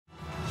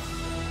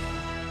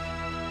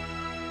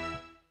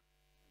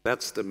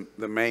That's the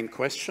main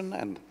question,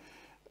 and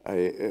I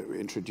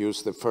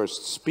introduce the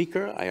first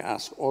speaker. I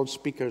ask all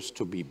speakers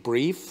to be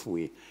brief.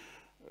 We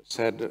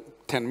said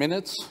 10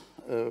 minutes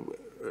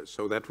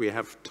so that we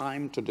have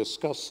time to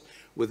discuss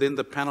within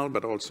the panel,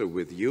 but also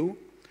with you.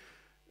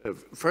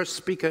 First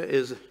speaker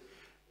is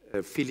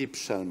Philippe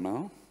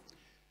Chalmin.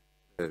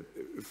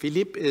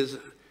 Philippe is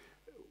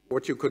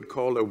what you could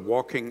call a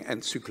walking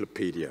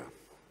encyclopedia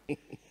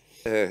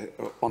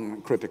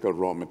on critical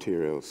raw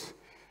materials.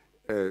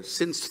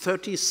 Since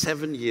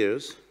 37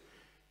 years,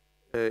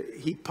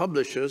 he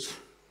publishes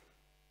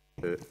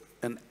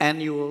an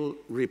annual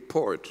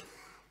report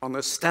on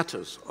the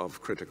status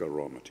of critical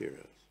raw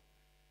materials.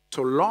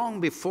 So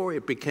long before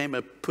it became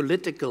a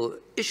political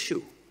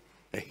issue,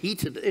 a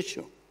heated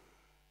issue,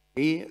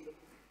 he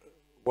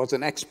was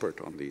an expert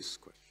on these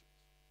questions.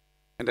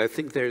 And I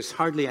think there's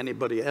hardly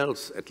anybody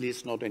else, at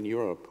least not in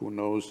Europe, who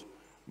knows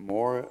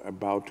more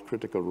about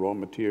critical raw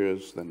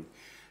materials than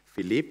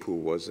Philippe, who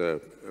was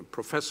a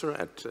professor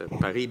at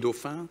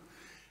Paris-Dauphine,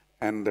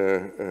 and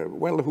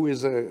well, who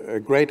is a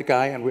great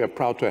guy, and we are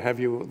proud to have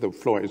you. The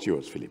floor is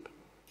yours, Philippe.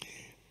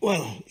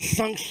 Well,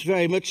 thanks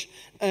very much.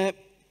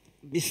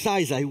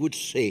 Besides, I would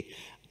say,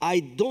 I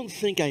don't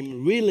think I'm a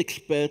real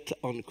expert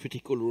on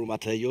critical raw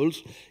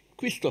materials.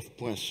 Christophe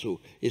Poinceau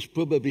is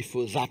probably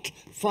for that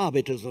far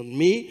better than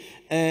me.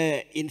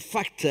 In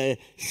fact,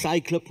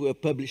 Cyclope were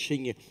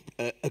publishing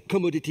a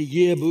commodity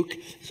yearbook,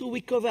 so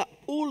we cover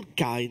all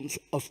kinds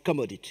of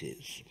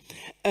commodities.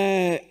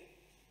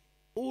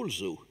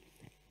 Also,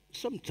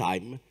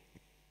 sometimes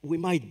we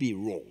might be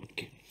wrong.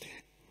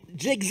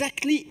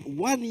 Exactly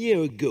 1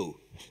 year ago,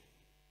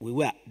 we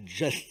were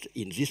just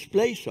in this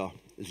place, or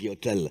the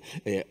hotel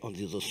on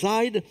the other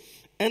side,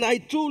 and I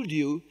told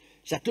you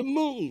that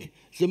among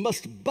the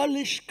most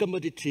bullish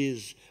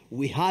commodities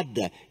we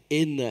had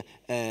in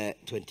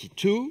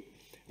 22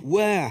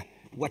 were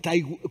what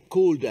I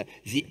called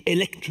the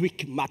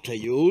electric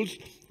materials,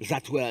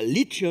 that were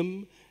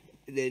lithium,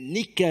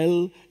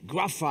 nickel,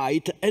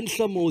 graphite, and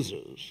some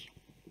others.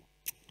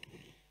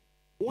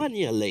 1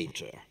 year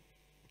later,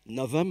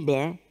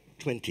 November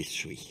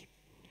 23,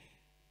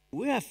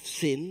 we have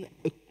seen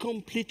a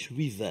complete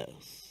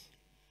reverse.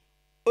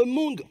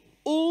 Among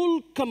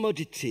all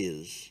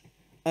commodities,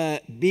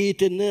 be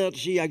it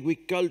energy,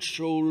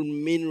 agricultural,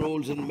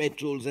 minerals and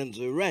metals and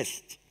the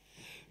rest,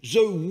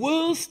 the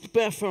worst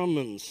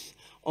performance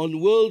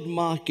on world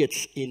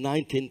markets in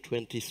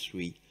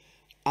 1923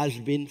 has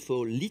been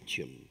for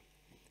lithium.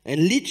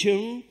 And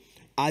lithium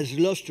has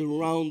lost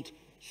around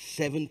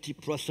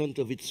 70%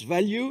 of its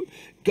value,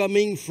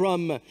 coming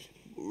from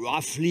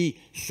roughly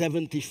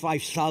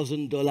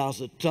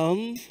 $75,000 a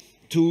ton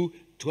to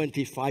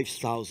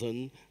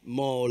 $25,000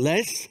 more or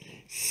less,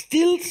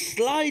 still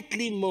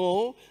slightly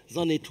more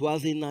than it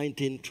was in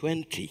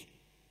 1920.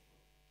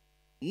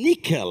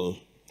 Nickel,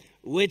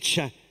 which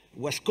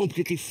was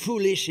completely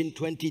foolish in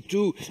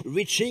 22,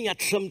 reaching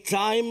at some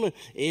time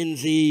in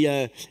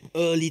the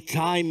early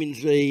time in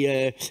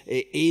the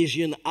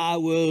Asian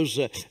hours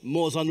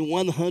more than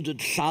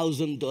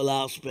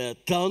 $100,000 per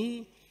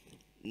ton,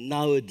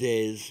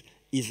 nowadays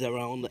is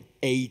around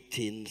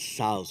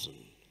 18,000.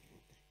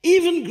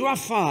 Even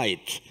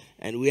graphite,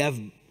 and we have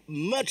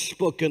much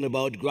spoken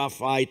about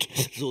graphite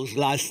those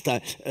last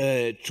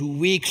 2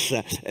 weeks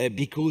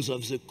because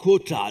of the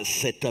quotas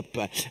set up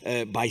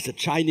by the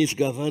Chinese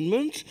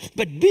government.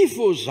 But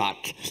before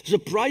that, the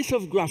price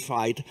of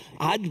graphite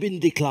had been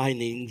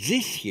declining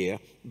this year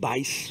by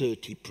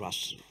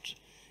 30%.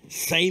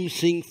 Same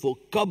thing for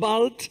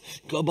cobalt.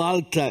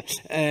 Cobalt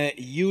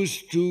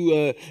used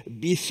to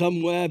be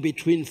somewhere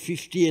between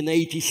 50 and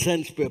 80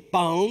 cents per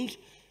pound.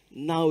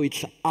 Now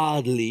it's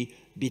hardly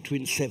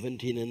between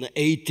 17 and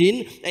 18,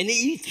 and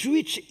it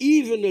reached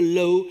even a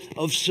low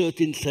of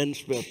 13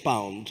 cents per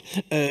pound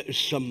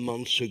some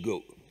months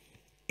ago.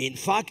 In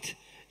fact,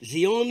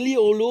 the only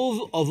of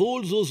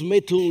all those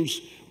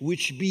metals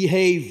which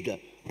behaved,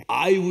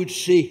 I would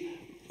say,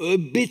 a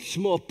bit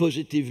more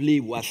positively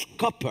was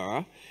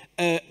copper.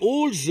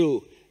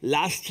 Also,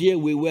 last year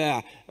we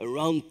were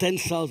around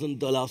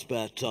 $10,000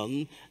 per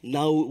ton.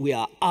 Now we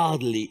are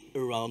hardly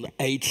around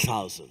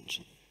 8,000.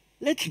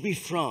 Let's be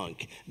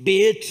frank,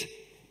 be it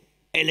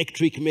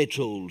electric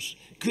metals,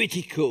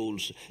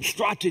 criticals,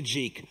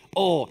 strategic,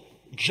 or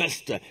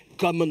just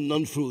common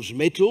non-ferrous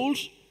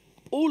metals,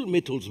 all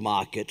metals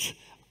markets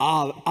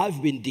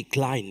have been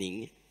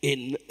declining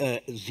in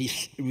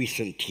this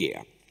recent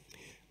year.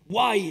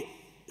 Why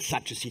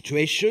such a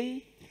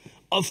situation?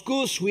 Of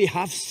course, we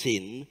have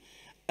seen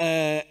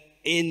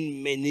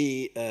in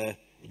many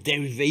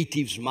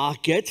derivatives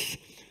markets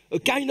a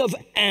kind of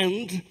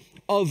end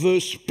of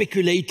a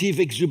speculative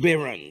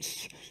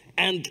exuberance.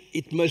 And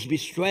it must be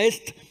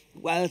stressed,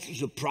 well,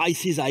 the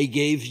prices I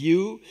gave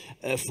you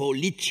for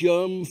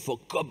lithium, for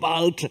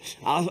cobalt,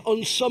 are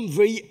on some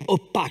very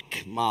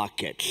opaque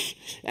markets.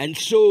 And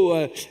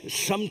so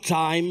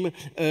sometimes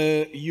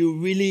you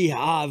really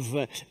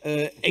have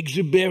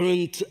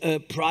exuberant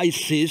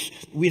prices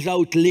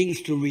without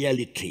links to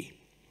reality.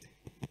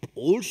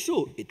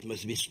 Also, it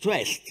must be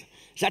stressed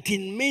that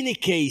in many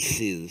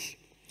cases,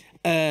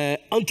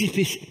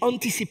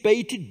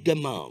 anticipated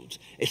demand,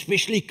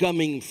 especially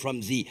coming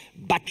from the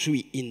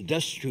battery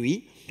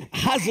industry,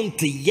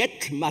 hasn't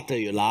yet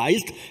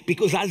materialized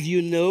because, as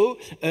you know,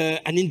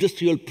 an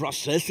industrial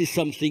process is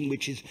something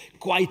which is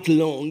quite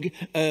long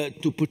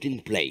to put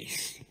in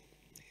place.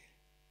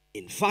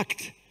 In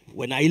fact,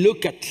 when I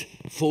look at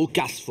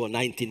forecasts for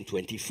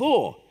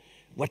 1924,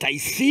 what I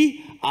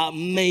see are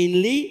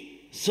mainly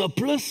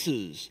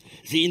surpluses.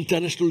 The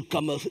International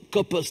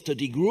Copper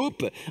Study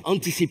Group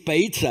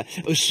anticipates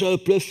a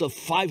surplus of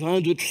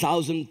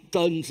 500,000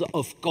 tons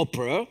of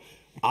copper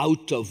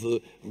out of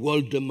a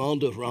world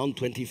demand of around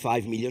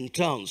 25 million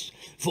tons.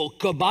 For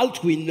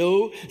cobalt, we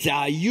know there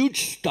are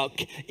huge stock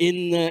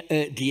in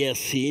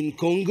DRC in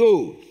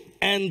Congo.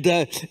 And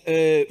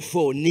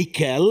for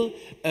nickel,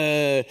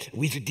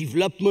 with the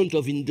development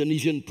of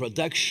Indonesian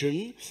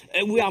production,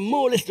 we are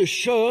more or less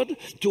assured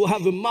to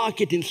have a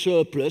market in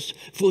surplus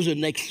for the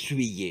next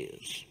 3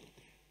 years.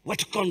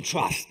 What a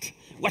contrast,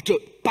 what a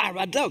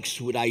paradox,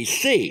 would I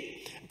say,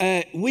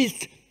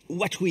 with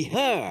what we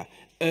hear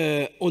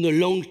on a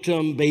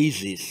long-term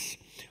basis.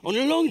 On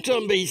a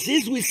long-term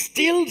basis, we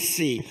still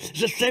see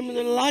the same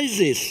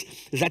analysis,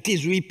 that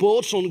is,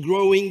 reports on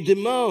growing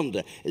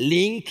demand,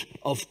 linked,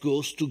 of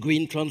course, to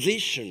green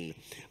transition.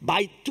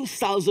 By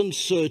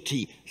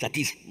 2030, that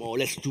is more or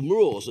less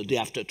tomorrow, or the day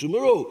after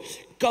tomorrow,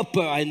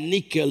 copper and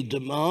nickel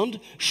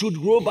demand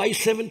should grow by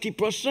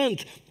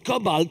 70%,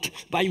 cobalt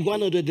by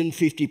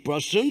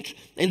 150%,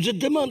 and the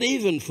demand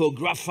even for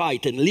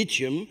graphite and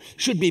lithium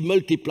should be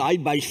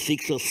multiplied by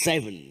 6 or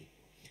 7.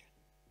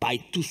 By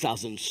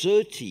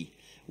 2030,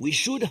 we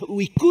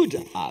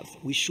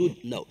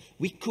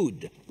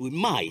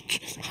might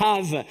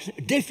have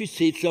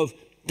deficits of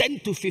 10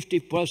 to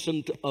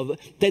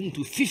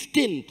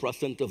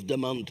 15% of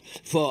demand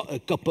for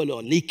copper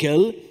or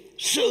nickel,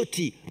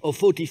 30 or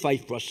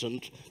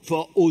 45%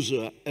 for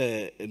other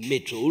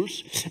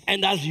metals.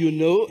 And as you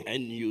know,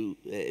 and you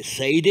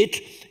said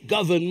it,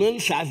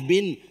 governments have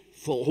been,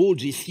 for all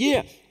this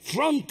year,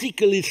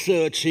 frantically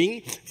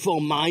searching for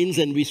mines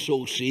and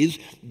resources,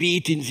 be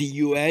it in the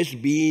US,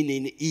 be it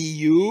in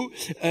EU,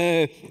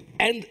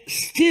 and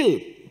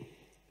still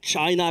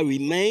China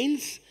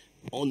remains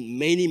on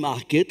many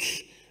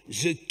markets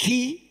the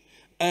key,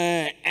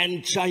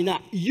 and China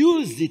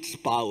used its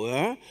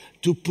power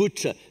to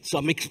put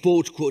some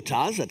export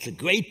quotas. That's the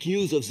great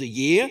news of the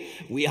year.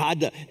 We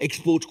had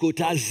export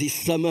quotas this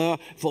summer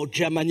for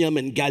germanium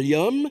and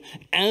gallium,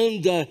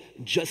 and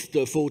just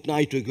a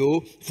fortnight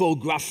ago for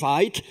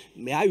graphite.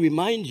 May I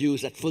remind you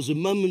that for the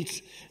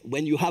moment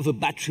when you have a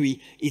battery,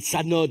 its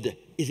anode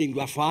is in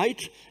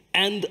graphite,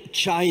 and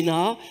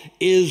China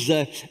is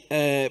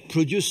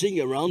producing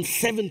around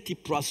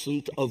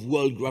 70% of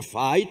world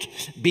graphite,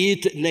 be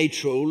it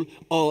natural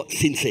or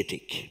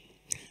synthetic.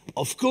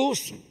 Of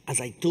course,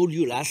 as I told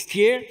you last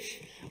year,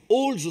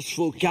 all those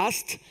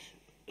forecasts,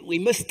 we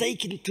must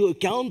take into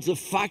account the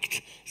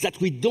fact that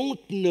we don't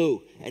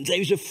know, and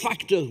there is a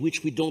factor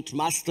which we don't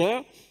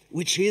master,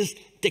 which is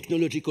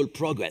technological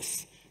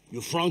progress. You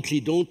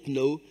frankly don't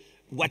know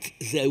what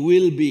there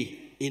will be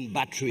in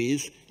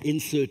batteries in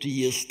 30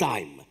 years'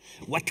 time.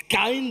 What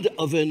kind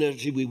of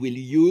energy we will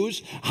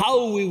use,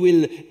 how we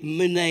will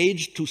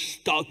manage to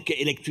stock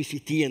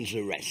electricity and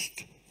the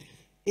rest.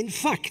 In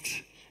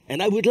fact,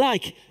 and I would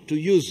like to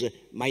use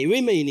my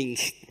remaining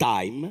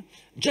time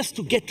just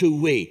to get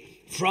away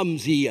from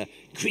the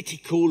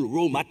critical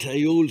raw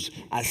materials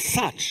as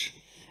such,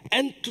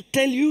 and to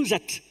tell you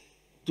that,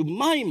 to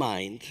my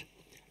mind,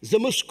 the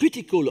most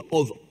critical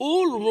of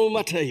all raw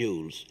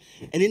materials,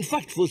 and in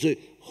fact for the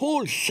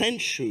whole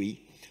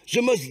century,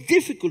 the most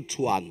difficult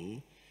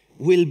one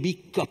will be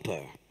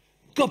copper.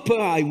 Copper,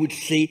 I would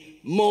say,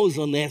 more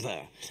than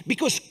ever.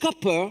 Because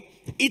copper,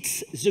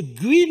 it's the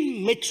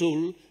green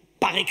metal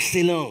par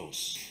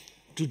excellence.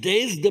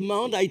 Today's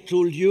demand, I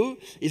told you,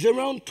 is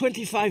around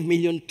 25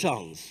 million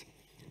tons.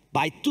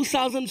 By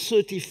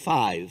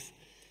 2035,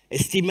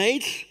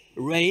 estimates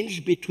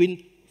range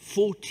between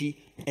 40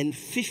 and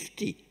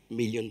 50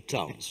 million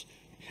tons.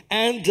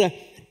 And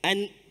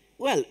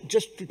well,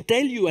 just to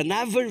tell you, an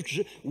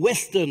average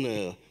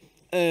Westerner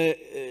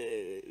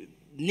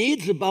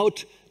needs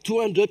about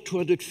 200,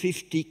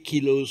 250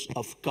 kilos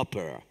of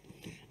copper.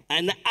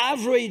 An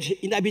average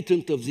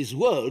inhabitant of this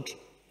world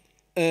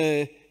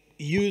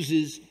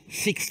uses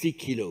 60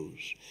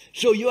 kilos.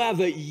 So you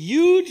have a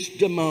huge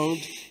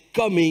demand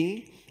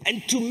coming,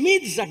 and to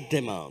meet that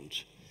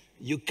demand,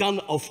 you can,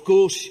 of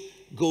course,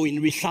 go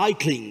in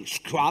recycling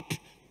scrap,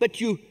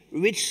 but you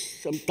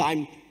reach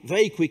sometime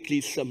very quickly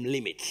some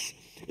limits.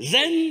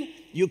 Then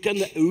you can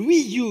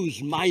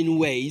reuse mine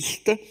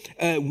waste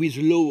with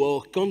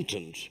lower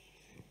content.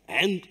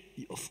 And,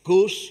 of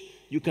course,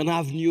 you can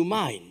have new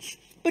mines.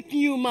 But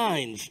new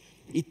mines,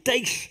 it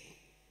takes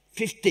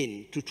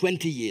 15 to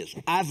 20 years,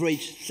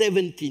 average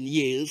 17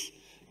 years,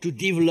 to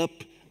develop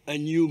a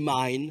new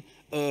mine,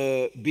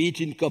 be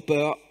it in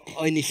copper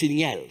or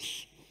anything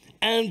else.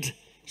 And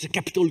the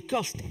capital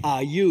costs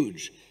are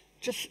huge.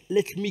 Just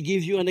let me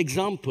give you an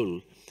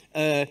example.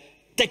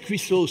 Tech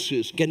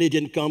Resources,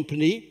 Canadian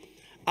company,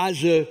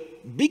 has a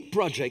big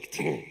project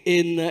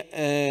in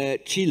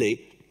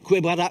Chile,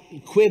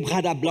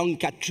 Quebrada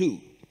Blanca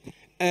 2.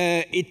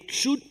 It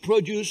should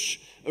produce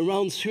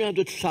around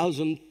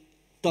 300,000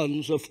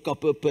 tons of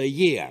copper per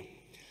year.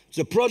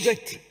 The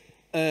project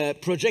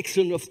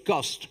projection of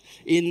cost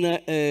in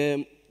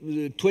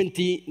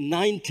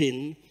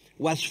 2019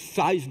 was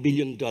 $5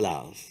 billion.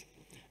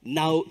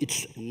 Now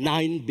it's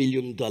 $9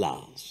 billion.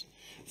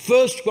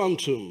 First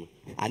Quantum,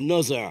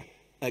 another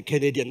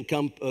Canadian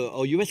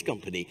or US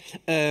company,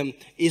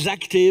 is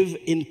active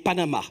in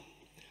Panama.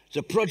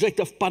 The project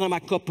of Panama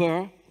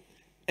Copper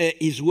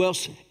is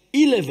worth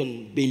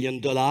 $11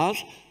 billion.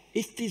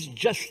 It is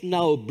just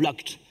now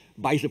blocked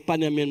by the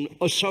Panamanian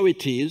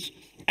authorities.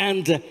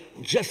 And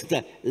just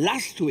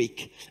last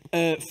week,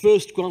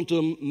 First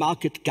Quantum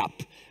market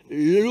cap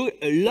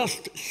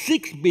lost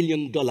 $6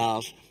 billion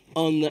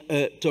on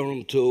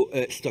Toronto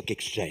Stock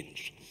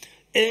Exchange.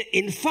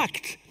 In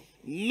fact,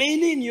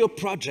 many new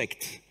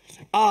projects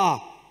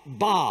are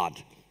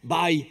barred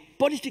by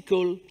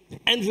political,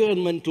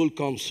 environmental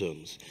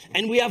concerns.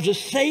 And we have the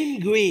same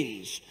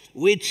Greens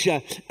which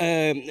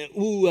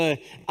who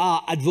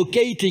are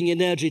advocating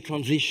energy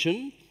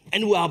transition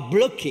and who are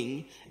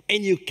blocking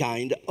any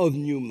kind of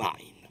new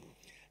mine.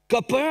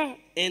 Copper,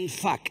 in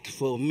fact,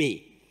 for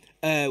me,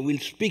 will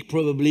speak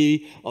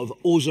probably of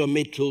other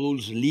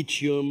metals,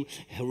 lithium,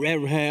 rare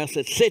earths,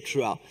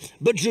 etc.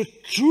 But the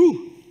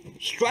true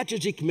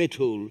strategic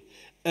metal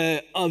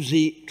of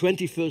the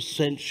 21st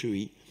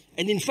century,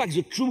 and in fact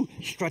the true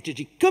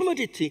strategic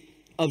commodity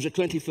of the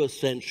 21st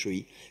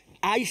century,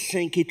 I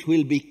think it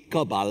will be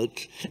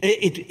cobalt,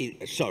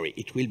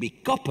 it will be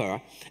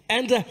copper,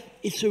 and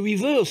it's a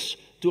reverse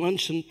to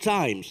ancient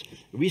times.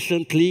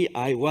 Recently,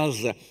 I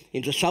was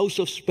in the south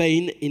of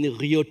Spain in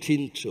Rio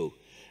Tinto.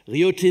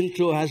 Rio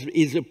Tinto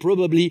is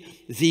probably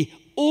the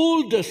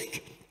oldest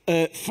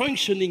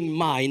functioning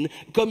mine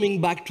coming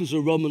back to the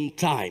Roman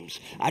times.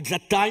 At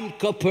that time,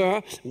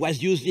 copper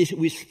was used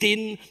with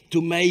tin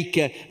to make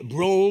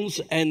bronze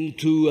and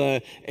to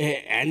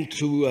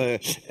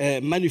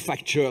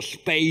manufacture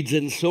spades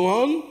and so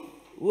on.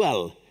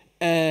 Well,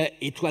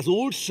 it was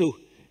also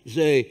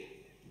the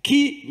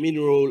key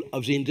mineral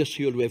of the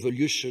Industrial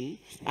Revolution.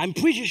 I'm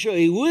pretty sure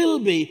it will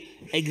be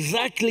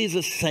exactly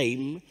the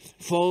same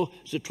for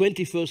the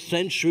 21st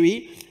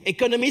century.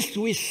 Economists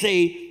will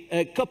say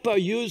copper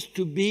used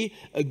to be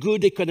a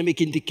good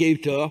economic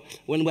indicator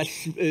when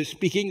we're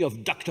speaking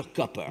of Dr.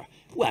 Copper.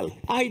 Well,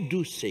 I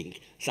do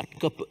think that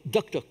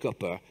Dr.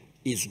 Copper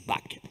is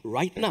back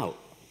right now.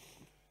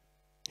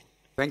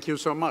 Thank you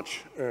so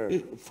much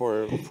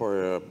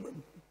for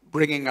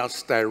bringing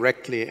us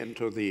directly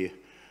into the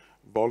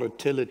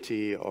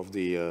volatility of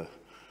the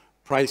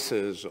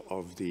prices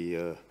of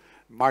the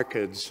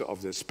markets,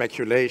 of the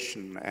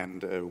speculation,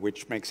 and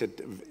which makes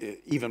it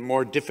even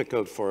more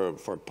difficult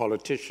for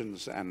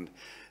politicians and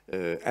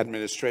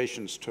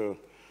administrations to,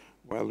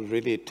 well,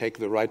 really take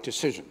the right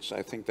decisions.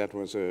 I think that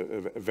was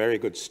a very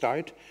good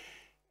start.